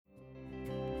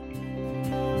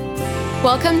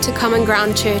Welcome to Common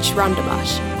Ground Church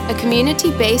Rondebosch, a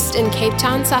community based in Cape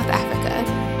Town, South Africa,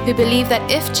 who believe that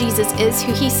if Jesus is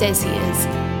who he says he is,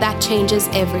 that changes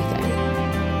everything.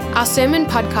 Our sermon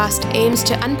podcast aims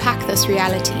to unpack this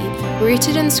reality,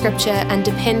 rooted in scripture and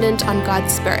dependent on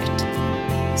God's Spirit.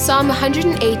 Psalm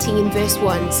 118 verse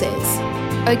 1 says,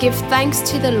 "O give thanks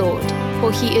to the Lord,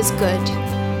 for he is good,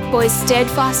 for his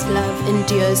steadfast love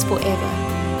endures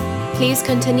forever." Please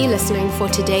continue listening for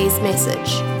today's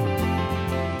message.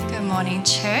 Good morning,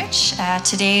 church.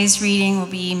 Today's reading will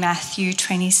be Matthew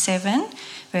 27,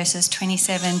 verses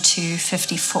 27 to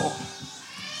 54.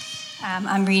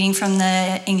 I'm reading from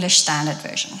the English Standard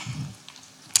Version.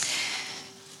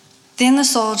 Then the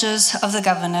soldiers of the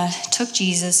governor took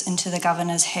Jesus into the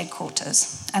governor's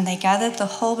headquarters, and they gathered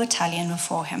the whole battalion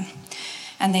before him.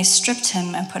 And they stripped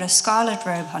him and put a scarlet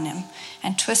robe on him,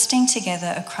 and twisting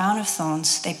together a crown of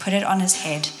thorns, they put it on his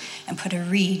head and put a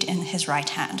reed in his right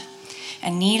hand.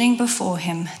 And kneeling before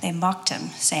him, they mocked him,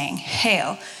 saying,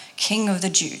 "Hail, King of the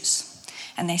Jews!"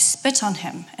 And they spit on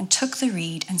him and took the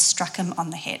reed and struck him on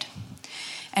the head.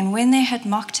 And when they had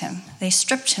mocked him, they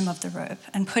stripped him of the robe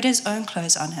and put his own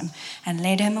clothes on him and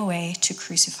led him away to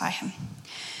crucify him.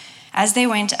 As they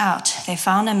went out, they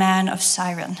found a man of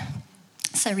Cyrene,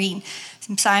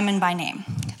 Simon by name.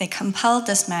 They compelled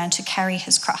this man to carry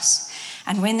his cross.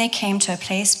 And when they came to a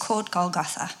place called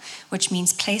Golgotha, which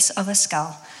means place of a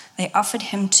skull, they offered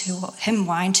him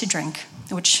wine to drink,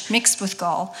 which mixed with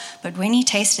gall, but when he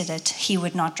tasted it, he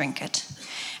would not drink it.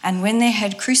 And when they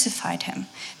had crucified him,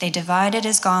 they divided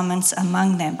his garments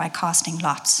among them by casting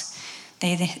lots.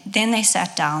 Then they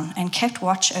sat down and kept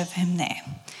watch over him there.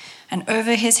 And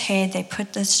over his head they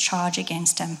put this charge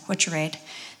against him, which read,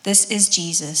 "This is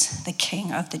Jesus, the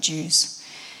King of the Jews."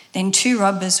 Then 2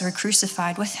 robbers were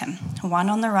crucified with him, one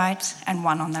on the right and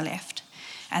one on the left.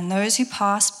 And those who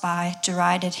passed by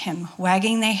derided him,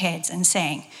 wagging their heads and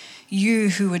saying, "You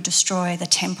who would destroy the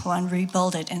temple and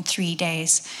rebuild it in 3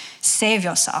 days, save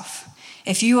yourself.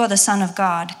 If you are the Son of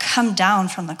God, come down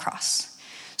from the cross."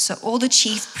 So all the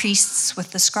chief priests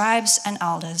with the scribes and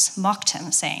elders mocked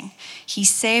him, saying, "He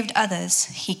saved others,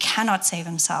 he cannot save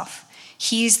himself.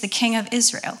 He is the King of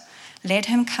Israel. Let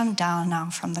him come down now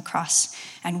from the cross,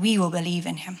 and we will believe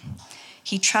in him.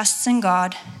 He trusts in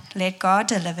God. Let God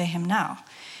deliver him now,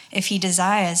 if he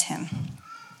desires him.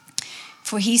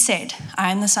 For he said,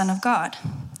 'I am the Son of God.'"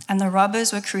 And the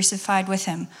robbers were crucified with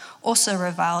him, also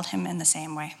reviled him in the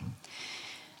same way.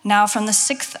 Now from the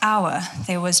 6th hour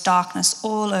there was darkness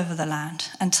all over the land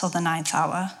until the 9th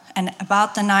hour. And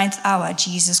about the 9th hour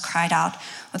Jesus cried out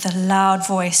with a loud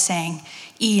voice, saying,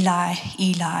 "Eli,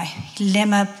 Eli,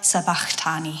 lema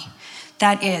sabachthani."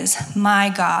 That is, my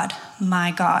God,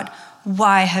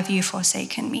 why have you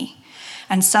forsaken me?"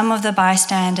 And some of the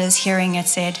bystanders hearing it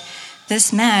said,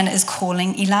 "This man is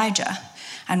calling Elijah."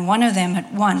 And one of them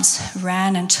at once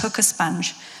ran and took a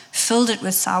sponge, filled it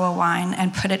with sour wine,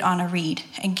 and put it on a reed,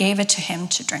 and gave it to him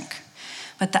to drink.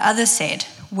 But the other said,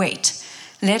 "Wait,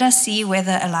 let us see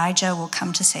whether Elijah will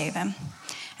come to save him."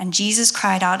 And Jesus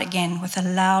cried out again with a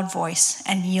loud voice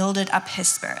and yielded up his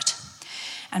spirit.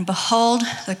 And behold,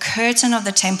 the curtain of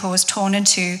the temple was torn in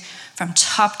two from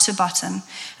top to bottom,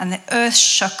 and the earth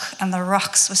shook and the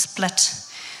rocks were split.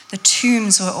 The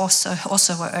tombs were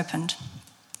also were opened.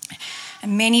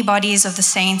 And many bodies of the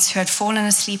saints who had fallen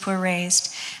asleep were raised,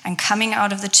 and coming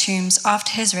out of the tombs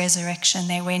after his resurrection,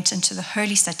 they went into the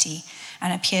holy city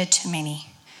and appeared to many.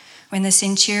 When the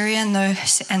centurion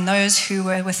and those who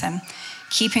were with him,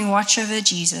 keeping watch over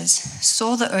Jesus,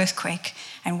 saw the earthquake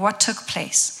and what took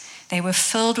place, they were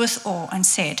filled with awe and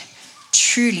said,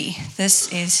 "Truly, this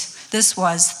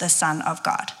was the Son of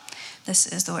God." This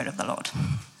is the word of the Lord.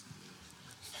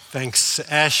 Thanks,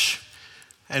 Ash.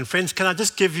 And friends, can I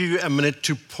just give you a minute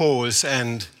to pause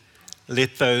and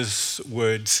let those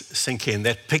words sink in,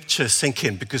 that picture sink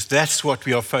in, because that's what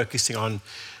we are focusing on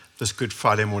this Good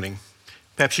Friday morning.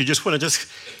 Perhaps you just want to just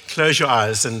close your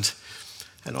eyes and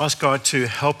ask God to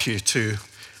help you to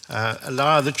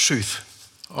allow the truth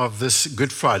of this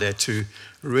Good Friday to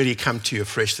really come to you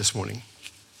afresh this morning.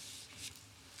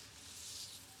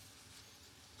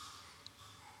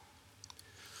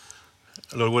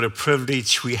 Lord, what a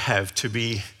privilege we have to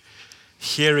be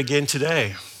here again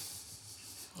today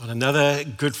on another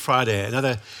Good Friday,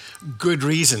 another good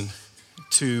reason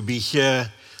to be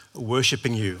here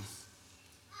worshiping you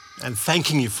and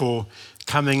thanking you for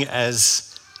coming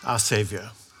as our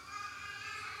Savior.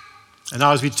 And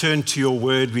now as we turn to your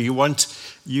word, we want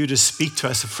you to speak to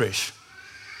us afresh.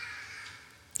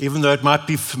 Even though it might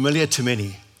be familiar to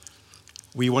many,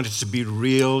 we want it to be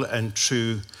real and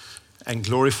true and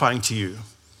glorifying to you.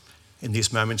 In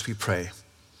these moments we pray.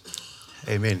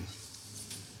 Amen.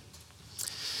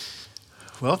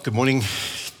 Well, good morning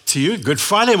to you. Good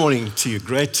Friday morning to you.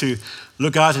 Great to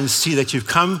look out and see that you've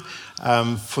come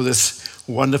for this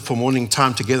wonderful morning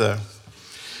time together.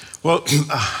 Well,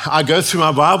 I go through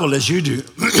my Bible as you do.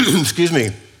 Excuse me.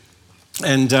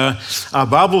 And our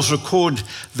Bibles record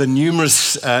the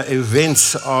numerous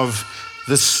events of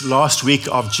this last week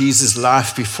of Jesus'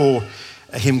 life before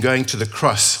him going to the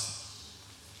cross.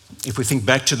 If we think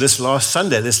back to this last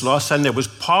Sunday was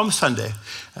Palm Sunday.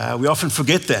 We often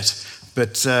forget that,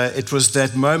 but it was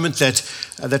that moment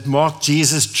that marked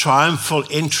Jesus' triumphal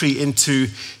entry into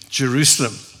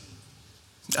Jerusalem.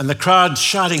 And the crowd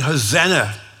shouting,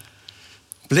 "Hosanna!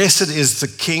 Blessed is the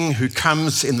King who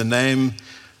comes in the name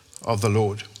of the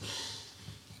Lord."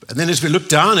 And then as we look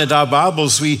down at our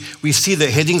Bibles, we see the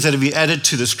headings that have been added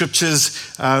to the scriptures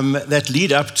that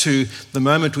lead up to the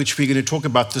moment which we're going to talk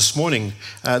about this morning,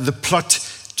 the plot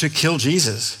to kill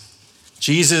Jesus.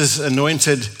 Jesus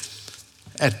anointed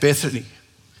at Bethany.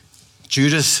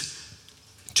 Judas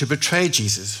to betray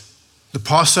Jesus. The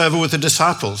Passover with the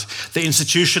disciples. The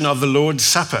institution of the Lord's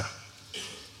Supper.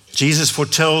 Jesus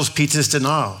foretells Peter's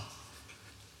denial.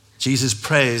 Jesus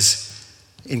prays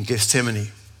in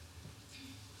Gethsemane.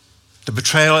 The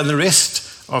betrayal and the arrest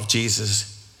of Jesus.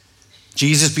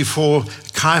 Jesus before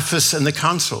Caiaphas and the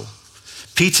council.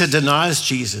 Peter denies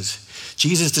Jesus.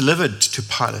 Jesus delivered to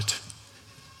Pilate.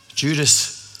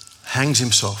 Judas hangs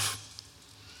himself.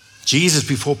 Jesus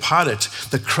before Pilate.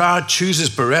 The crowd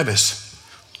chooses Barabbas.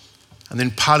 And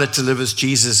then Pilate delivers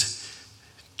Jesus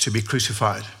to be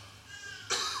crucified.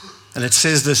 And it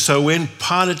says this, so when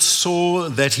Pilate saw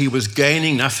that he was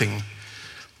gaining nothing,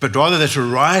 but rather that a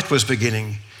riot was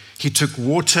beginning, he took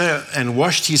water and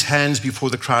washed his hands before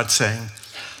the crowd, saying,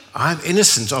 "I'm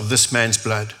innocent of this man's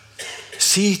blood.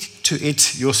 See to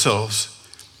it yourselves."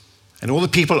 And all the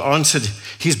people answered,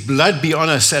 "His blood be on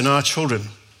us and our children."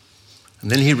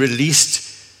 And then he released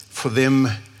for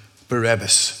them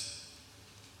Barabbas.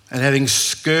 And having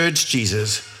scourged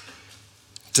Jesus,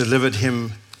 delivered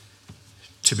him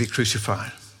to be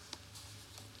crucified.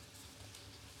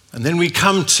 And then we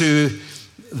come to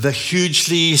the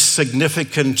hugely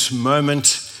significant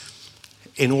moment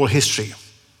in all history.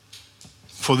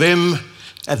 For them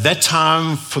at that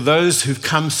time, for those who've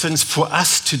come since, for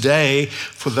us today,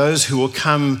 for those who will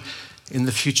come in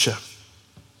the future.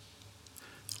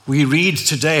 We read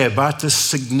today about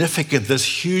this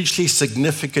hugely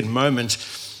significant moment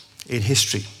in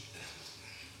history.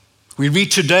 We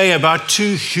read today about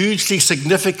two hugely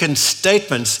significant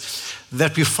statements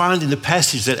that we find in the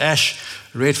passage that Ash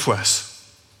read for us.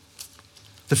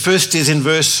 The first is in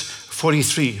verse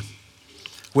 43,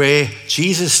 where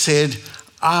Jesus said,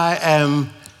 "I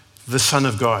am the Son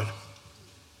of God."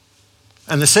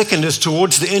 And the second is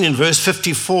towards the end in verse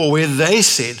 54, where they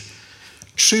said,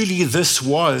 "Truly this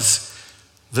was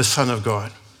the Son of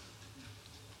God."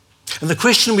 And the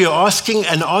question we are asking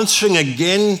and answering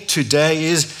again today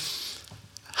is,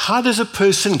 how does a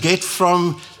person get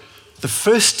from the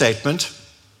first statement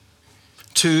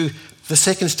to the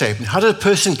second statement? How does a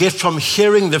person get from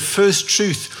hearing the first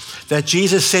truth that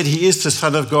Jesus said he is the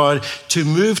Son of God to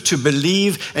move to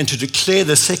believe and to declare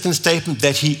the second statement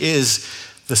that he is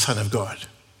the Son of God?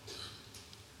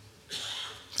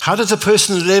 How does a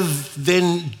person live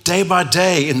then day by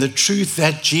day in the truth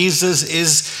that Jesus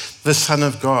is the Son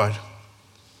of God?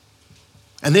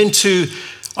 And then to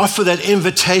offer that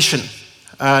invitation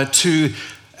to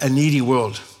a needy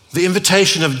world. The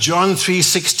invitation of John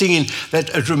 3:16, that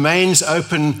it remains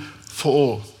open for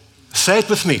all. Say it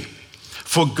with me.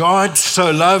 For God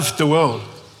so loved the world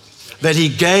that he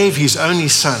gave his only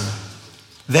Son,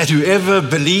 that whoever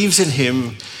believes in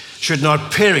him should not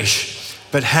perish,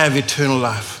 but have eternal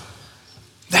life.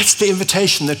 That's the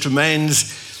invitation that remains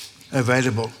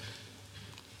available.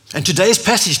 And today's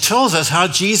passage tells us how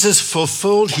Jesus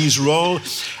fulfilled his role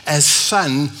as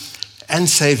Son and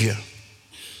Savior.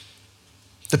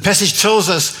 The passage tells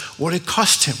us what it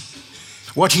cost him,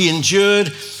 what he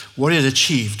endured, what it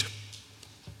achieved.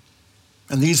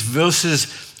 And these verses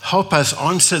help us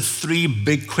answer three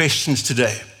big questions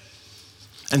today.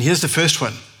 And here's the first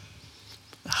one.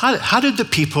 How did the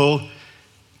people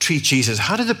treat Jesus?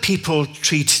 How did the people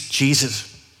treat Jesus?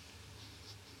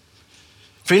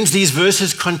 Friends, these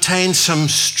verses contain some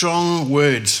strong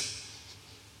words.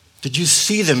 Did you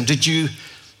see them? Did you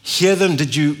hear them?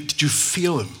 Did you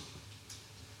feel them?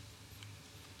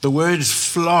 The words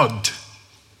flogged,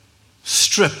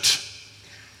 stripped,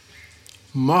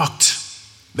 mocked,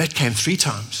 that came 3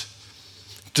 times.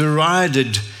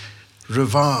 Derided,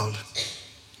 reviled.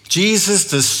 Jesus,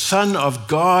 the Son of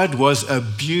God, was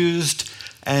abused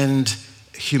and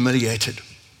humiliated.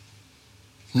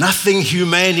 Nothing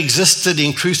humane existed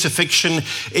in crucifixion.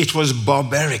 It was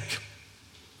barbaric.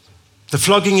 The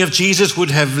flogging of Jesus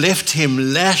would have left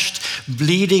him lashed,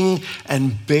 bleeding,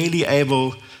 and barely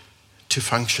able to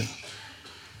function.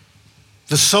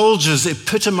 The soldiers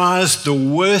epitomized the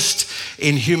worst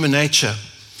in human nature,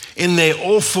 in their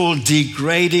awful,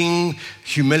 degrading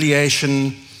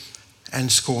humiliation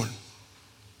and scorn.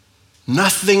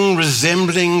 Nothing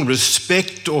resembling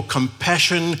respect or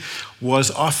compassion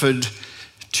was offered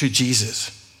to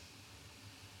Jesus.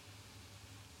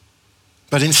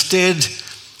 But instead,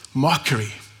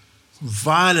 mockery,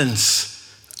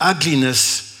 violence,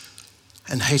 ugliness,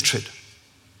 and hatred.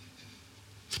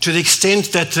 To the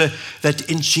extent that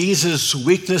in Jesus'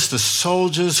 weakness, the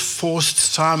soldiers forced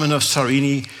Simon of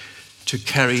Cyrene to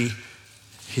carry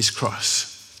his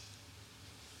cross.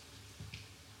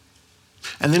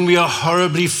 And then we are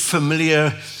horribly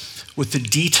familiar with the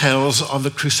details of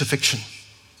the crucifixion.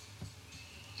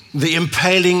 The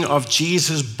impaling of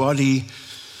Jesus' body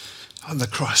on the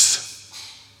cross.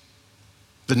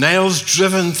 The nails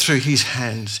driven through his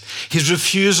hands. His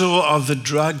refusal of the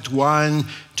drugged wine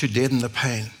to deaden the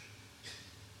pain.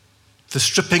 The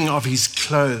stripping of his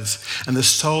clothes and the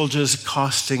soldiers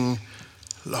casting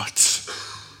lots.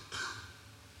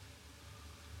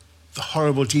 The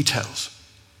horrible details.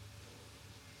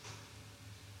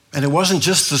 And it wasn't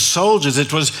just the soldiers,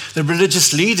 it was the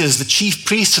religious leaders, the chief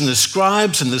priests and the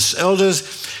scribes and the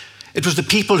elders. It was the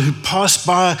people who passed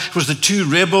by. It was the two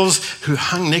rebels who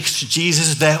hung next to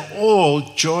Jesus. They all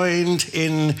joined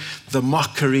in the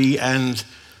mockery and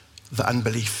the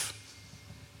unbelief.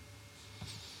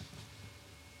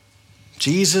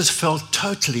 Jesus felt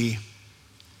totally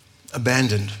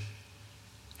abandoned.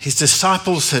 His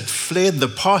disciples had fled. The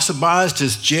passerbys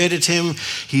just jeered at him.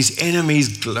 His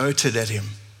enemies gloated at him.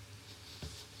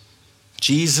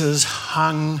 Jesus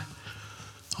hung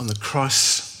on the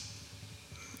cross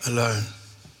alone.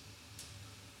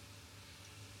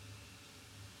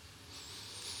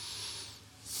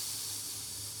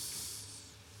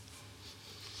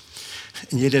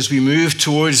 And yet as we move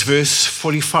towards verse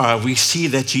 45, we see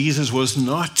that Jesus was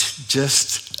not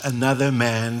just another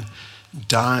man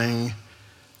dying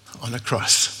on a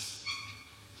cross.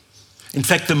 In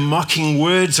fact, the mocking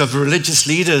words of religious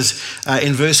leaders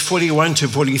in verse 41 to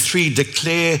 43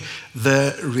 declare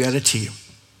the reality.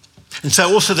 And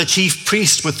so also the chief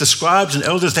priests with the scribes and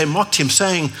elders, they mocked him,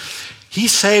 saying, he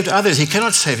saved others, he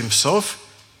cannot save himself.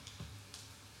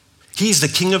 He's the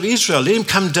King of Israel. Let him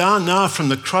come down now from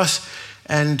the cross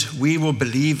and we will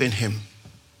believe in him.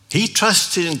 He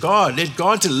trusted in God. Let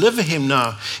God deliver him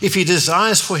now if he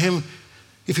desires for him.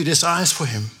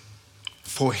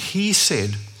 For he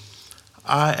said,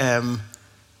 I am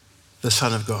the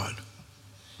Son of God.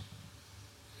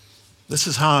 This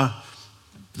is how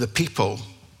the people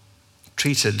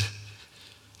treated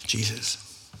Jesus.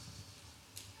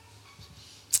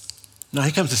 Now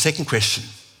here comes the second question.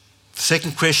 The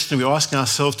second question we're asking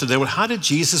ourselves today, well, how did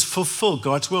Jesus fulfill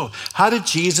God's will? How did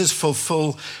Jesus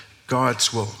fulfill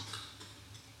God's will?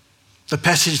 The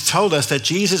passage told us that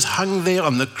Jesus hung there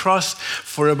on the cross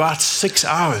for about 6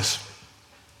 hours.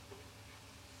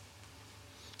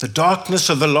 The darkness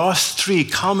of the last 3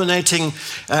 culminating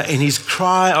in his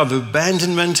cry of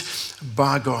abandonment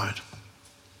by God.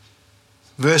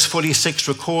 Verse 46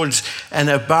 records, and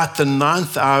about the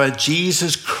 9th hour,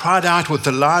 Jesus cried out with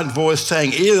a loud voice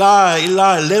saying, Eli,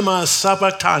 Eli, lema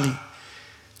sabachthani.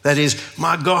 That is,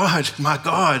 my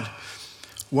God,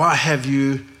 why have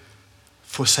you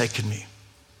forsaken me?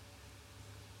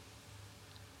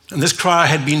 And this cry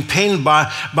had been penned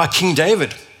by King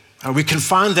David. We can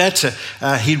find that,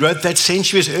 he wrote that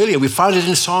centuries earlier. We find it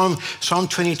in Psalm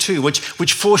 22,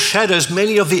 which foreshadows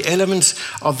many of the elements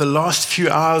of the last few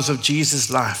hours of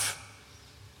Jesus' life.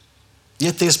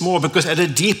 Yet there's more, because at a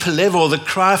deeper level, the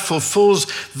cry fulfills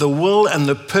the will and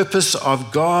the purpose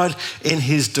of God in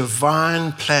his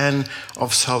divine plan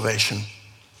of salvation.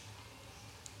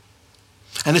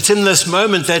 And it's in this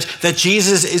moment that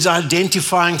Jesus is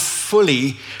identifying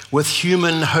fully with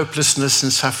human hopelessness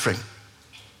and suffering.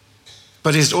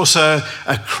 But it's also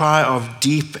a cry of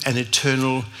deep and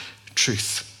eternal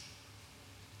truth.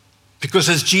 Because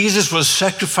as Jesus was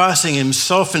sacrificing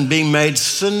himself and being made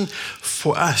sin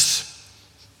for us,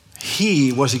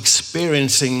 he was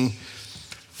experiencing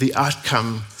the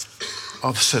outcome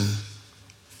of sin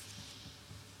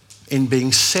in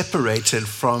being separated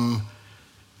from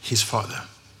his Father.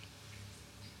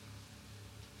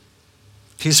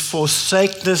 His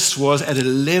forsakenness was at a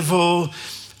level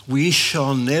we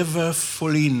shall never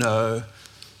fully know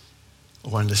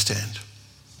or understand.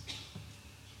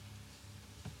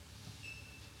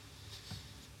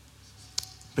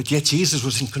 But yet Jesus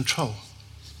was in control.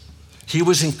 He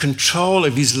was in control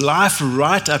of his life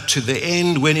right up to the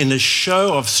end, when in a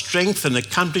show of strength and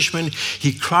accomplishment,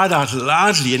 he cried out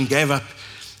loudly and gave up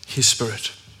his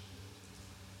spirit.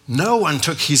 No one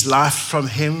took his life from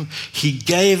him. He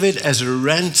gave it as a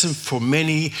ransom for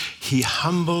many. He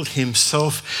humbled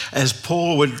himself, as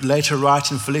Paul would later write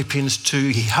in Philippians 2.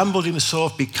 He humbled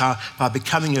himself by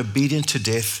becoming obedient to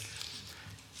death,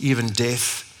 even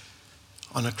death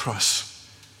on a cross.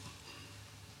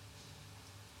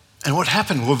 And what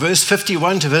happened? Well, verse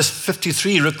 51 to verse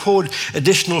 53 record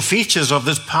additional features of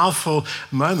this powerful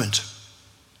moment.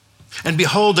 And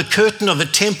behold, the curtain of the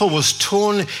temple was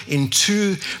torn in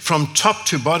two from top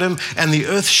to bottom, and the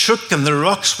earth shook and the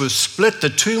rocks were split. The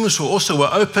tombs also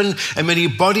were opened, and many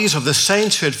bodies of the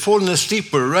saints who had fallen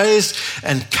asleep were raised.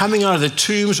 And coming out of the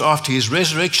tombs after his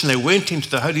resurrection, they went into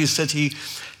the holy city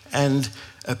and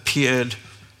appeared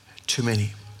to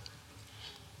many.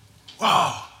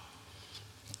 Wow.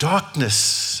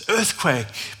 Darkness, earthquake,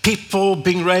 people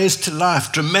being raised to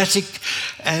life, dramatic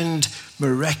and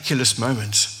miraculous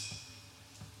moments.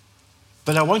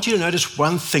 But I want you to notice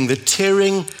one thing. The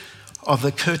tearing of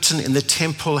the curtain in the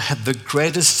temple had the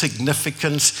greatest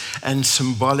significance and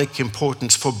symbolic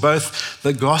importance for both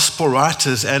the gospel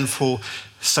writers and for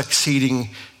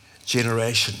succeeding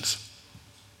generations.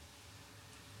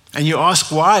 And you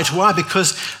ask why? Why?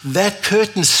 Because that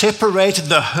curtain separated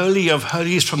the Holy of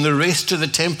Holies from the rest of the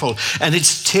temple, and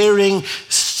its tearing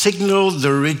signaled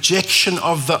the rejection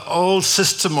of the old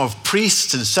system of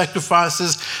priests and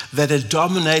sacrifices that had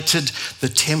dominated the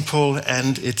temple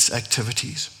and its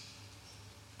activities.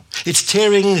 Its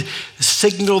tearing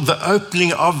signaled the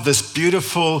opening of this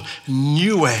beautiful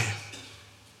new way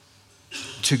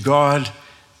to God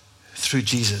through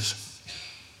Jesus.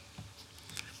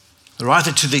 The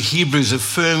writer to the Hebrews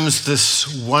affirms this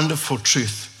wonderful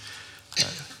truth.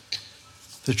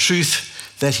 The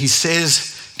truth that he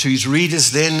says to his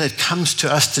readers then, it comes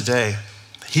to us today.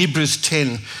 Hebrews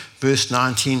 10 verse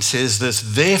 19 says this: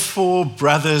 "Therefore,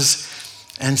 brothers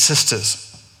and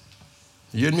sisters,"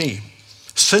 you and me,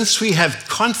 "since we have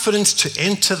confidence to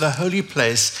enter the holy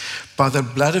place by the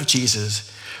blood of Jesus,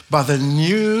 by the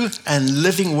new and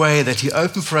living way that he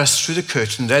opened for us through the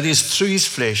curtain, that is, through his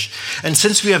flesh. And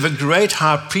since we have a great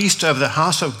high priest over the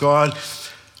house of God,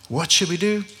 what should we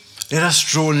do? Let us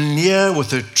draw near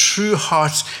with a true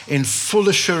heart in full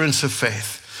assurance of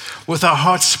faith, with our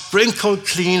hearts sprinkled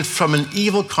clean from an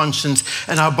evil conscience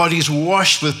and our bodies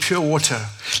washed with pure water.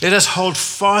 Let us hold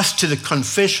fast to the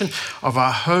confession of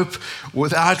our hope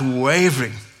without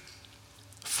wavering,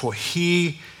 for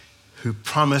he who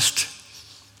promised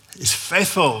is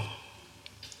faithful."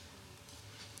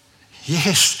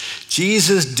 Yes,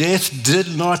 Jesus' death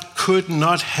could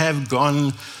not have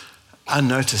gone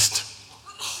unnoticed.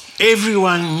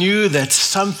 Everyone knew that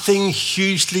something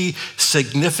hugely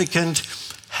significant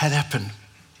had happened.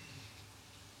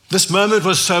 This moment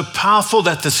was so powerful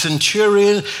that the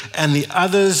centurion and the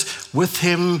others with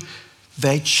him,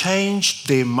 they changed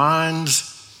their minds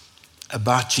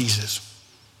about Jesus.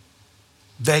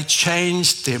 They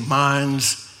changed their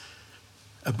minds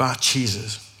about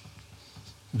Jesus.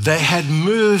 They had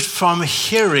moved from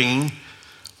hearing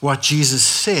what Jesus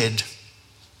said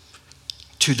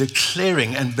to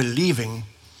declaring and believing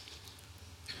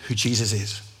who Jesus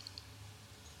is.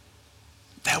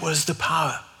 That was the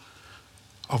power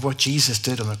of what Jesus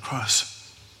did on the cross.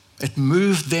 It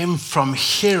moved them from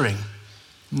hearing,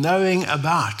 knowing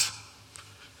about,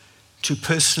 to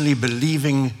personally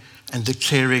believing and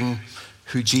declaring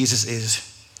who Jesus is.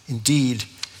 Indeed,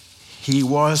 he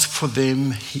was for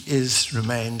them, he is,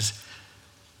 remains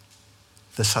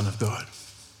the Son of God.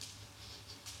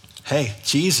 Hey,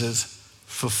 Jesus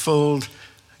fulfilled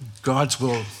God's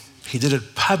will. He did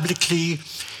it publicly,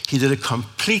 he did it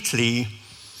completely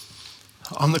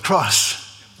on the cross.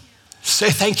 Say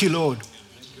thank you, Lord.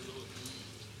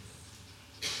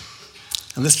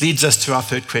 And this leads us to our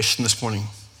third question this morning.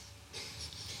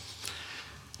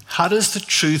 How does the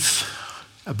truth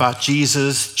about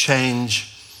Jesus change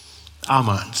our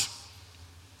minds?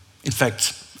 In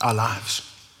fact, our lives.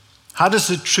 How does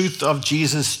the truth of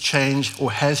Jesus change,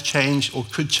 or has changed, or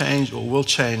could change, or will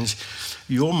change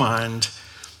your mind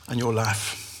and your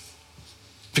life?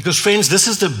 Because friends, this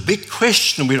is the big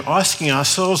question we're asking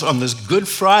ourselves on this Good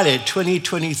Friday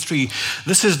 2023.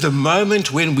 This is the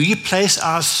moment when we place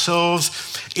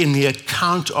ourselves in the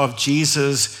account of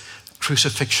Jesus'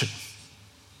 crucifixion.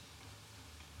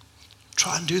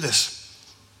 Try and do this.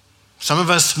 Some of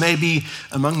us may be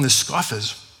among the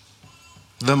scoffers,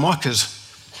 the mockers.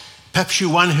 Perhaps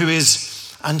you're one who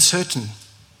is uncertain.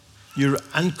 You're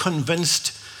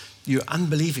unconvinced. You're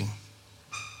unbelieving.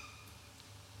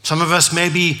 Some of us may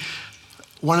be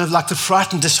one of like the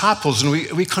frightened disciples, and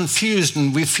we're confused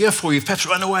and we're fearful. We've perhaps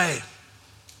run away.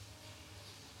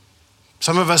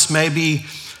 Some of us may be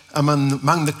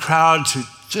among the crowd who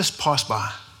just passed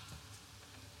by.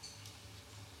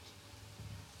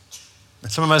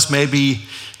 And some of us may be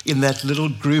in that little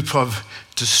group of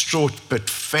distraught but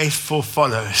faithful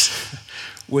followers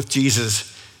with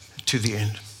Jesus to the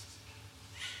end.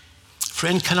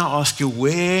 Friend, can I ask you,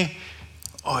 where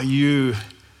are you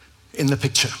in the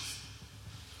picture?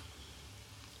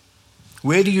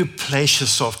 Where do you place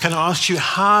yourself? Can I ask you,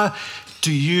 how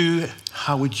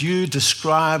would you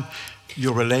describe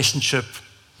your relationship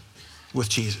with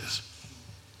Jesus?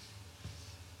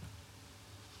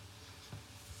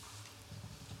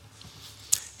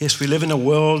 Yes, we live in a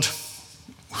world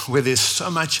where there's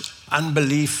so much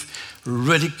unbelief,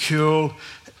 ridicule,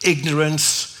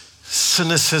 ignorance,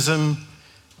 cynicism,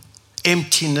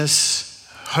 emptiness,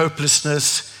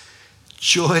 hopelessness,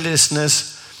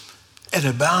 joylessness. It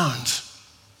abounds.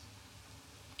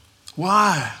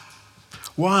 Why?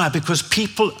 Why? Because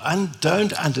people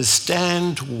don't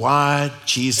understand why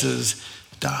Jesus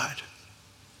died.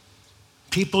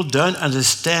 People don't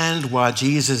understand why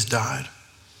Jesus died.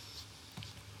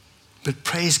 But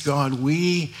praise God,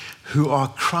 we who are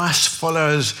Christ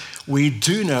followers, we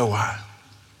do know why.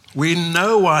 We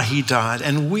know why he died,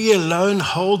 and we alone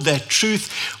hold that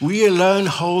truth. We alone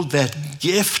hold that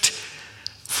gift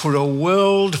for a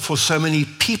world, for so many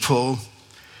people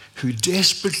who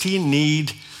desperately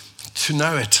need to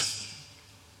know it,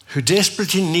 who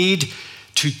desperately need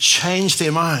to change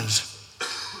their minds,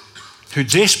 who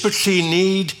desperately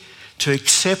need to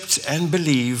accept and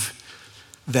believe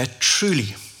that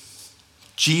truly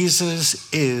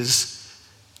Jesus is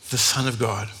the Son of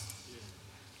God.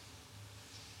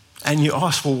 And you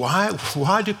ask, well,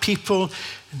 why do people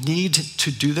need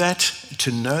to do that,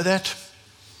 to know that?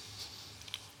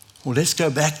 Well, let's go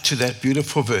back to that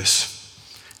beautiful verse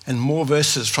and more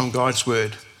verses from God's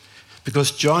word.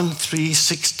 Because John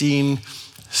 3:16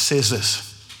 says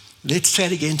this. Let's say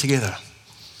it again together.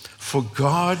 For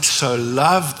God so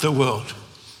loved the world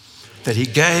that he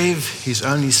gave his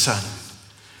only Son,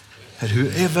 that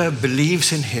whoever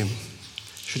believes in him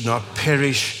should not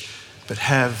perish but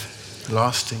have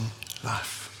lasting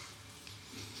life.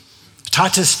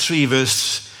 Titus 3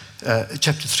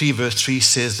 chapter 3 verse 3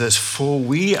 says this, for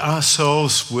we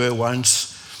ourselves were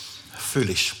once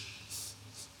foolish,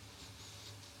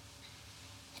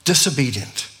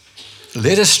 disobedient,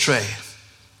 led astray,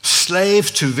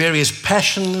 slaves to various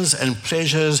passions and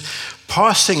pleasures,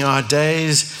 passing our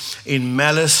days in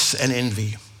malice and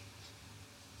envy,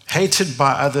 hated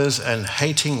by others and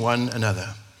hating one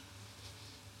another.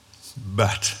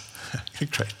 But,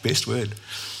 great, best word.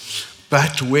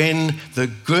 But when the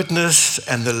goodness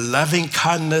and the loving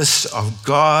kindness of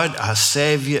God, our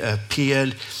Savior,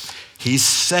 appeared, he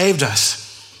saved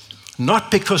us,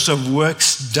 not because of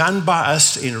works done by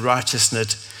us in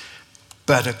righteousness,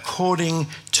 but according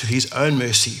to his own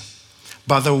mercy,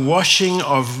 by the washing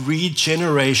of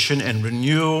regeneration and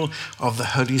renewal of the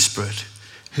Holy Spirit,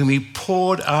 whom he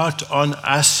poured out on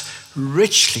us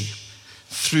richly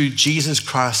through Jesus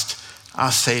Christ,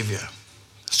 our Savior,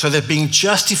 so that being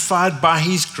justified by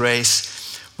his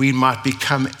grace, we might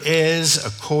become heirs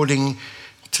according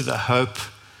to the hope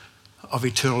of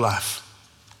eternal life.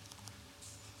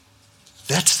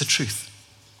 That's the truth.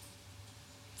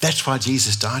 That's why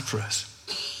Jesus died for us.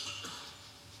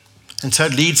 And so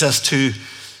it leads us to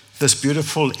this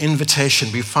beautiful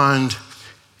invitation we find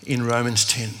in Romans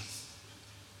 10,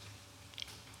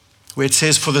 where it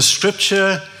says, for the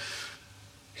scripture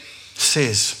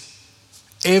says,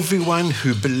 everyone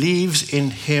who believes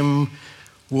in him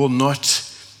will not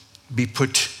be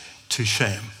put to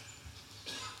shame.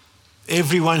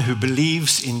 Everyone who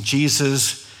believes in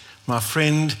Jesus, my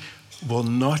friend, will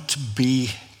not be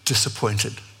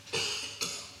disappointed.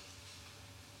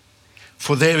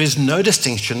 For there is no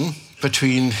distinction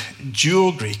between Jew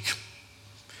or Greek,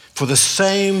 for the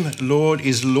same Lord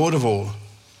is Lord of all,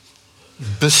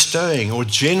 bestowing or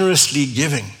generously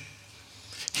giving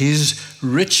his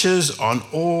riches on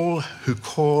all who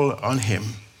call on him.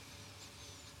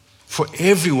 For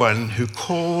everyone who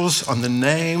calls on the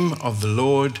name of the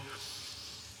Lord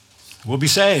will be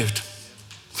saved.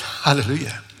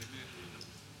 Hallelujah.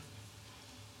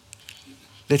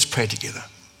 Let's pray together.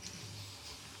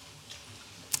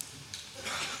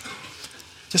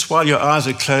 Just while your eyes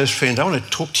are closed, friend, I want to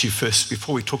talk to you first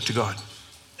before we talk to God.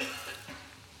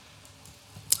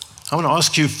 I want to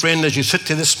ask you, friend, as you sit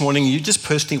there this morning, you just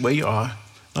personally where you are,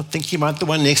 not thinking about the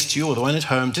one next to you or the one at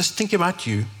home, just think about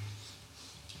you.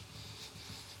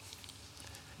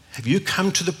 Have you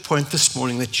come to the point this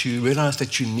morning that you realize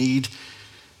that you need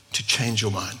to change your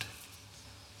mind?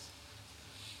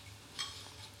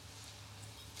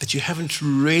 That you haven't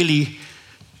really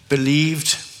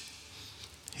believed,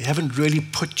 you haven't really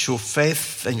put your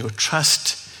faith and your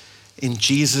trust in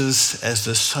Jesus as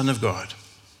the Son of God.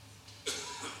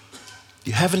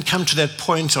 You haven't come to that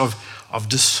point of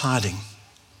deciding,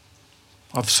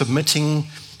 of submitting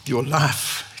your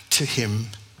life to Him.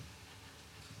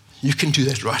 You can do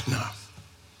that right now.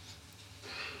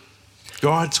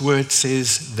 God's word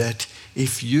says that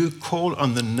if you call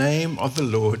on the name of the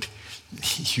Lord,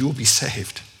 you'll be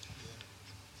saved.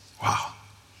 Wow.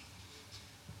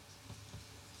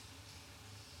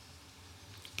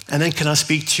 And then can I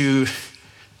speak to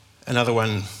another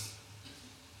one?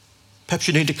 Perhaps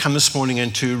you need to come this morning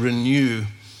and to renew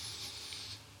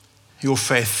your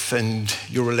faith and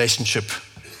your relationship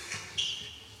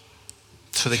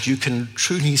so that you can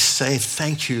truly say,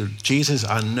 thank you, Jesus,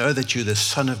 I know that you're the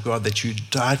Son of God, that you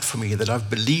died for me, that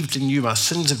I've believed in you, my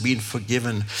sins have been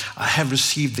forgiven, I have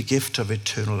received the gift of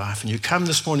eternal life. And you come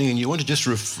this morning and you want to just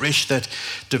refresh that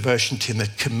devotion to Him,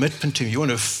 that commitment to Him, you want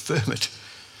to affirm it.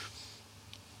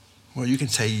 Well, you can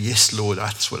say, yes, Lord,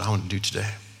 that's what I want to do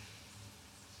today.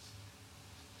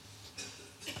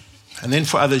 And then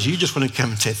for others, you just want to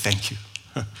come and say, thank you.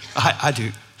 I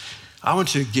do. I want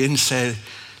to again say,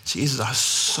 Jesus,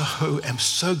 I am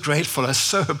so grateful. I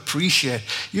so appreciate.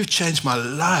 You've changed my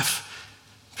life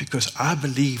because I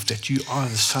believe that you are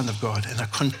the Son of God, and I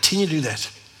continue to do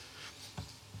that.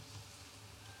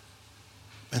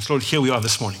 And so, Lord, here we are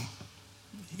this morning.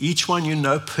 Each one you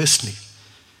know personally.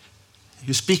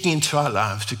 You're speaking into our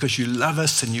lives because you love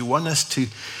us and you want us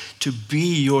to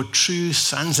be your true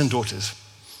sons and daughters,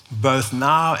 both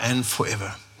now and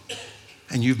forever.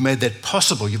 And you've made that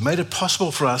possible. You've made it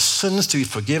possible for our sins to be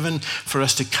forgiven, for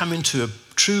us to come into a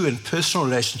true and personal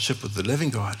relationship with the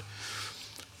living God,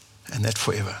 and that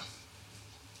forever.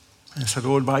 And so,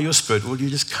 Lord, by your Spirit, will you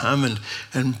just come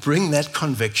and bring that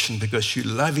conviction because you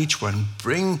love each one.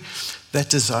 Bring that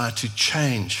desire to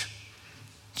change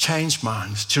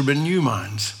minds, to renew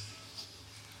minds,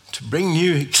 to bring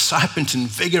new excitement and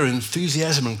vigor,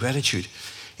 enthusiasm and gratitude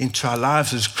into our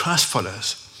lives as Christ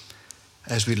followers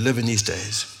as we live in these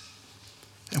days.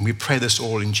 And we pray this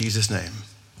all in Jesus' name.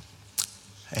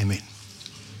 Amen.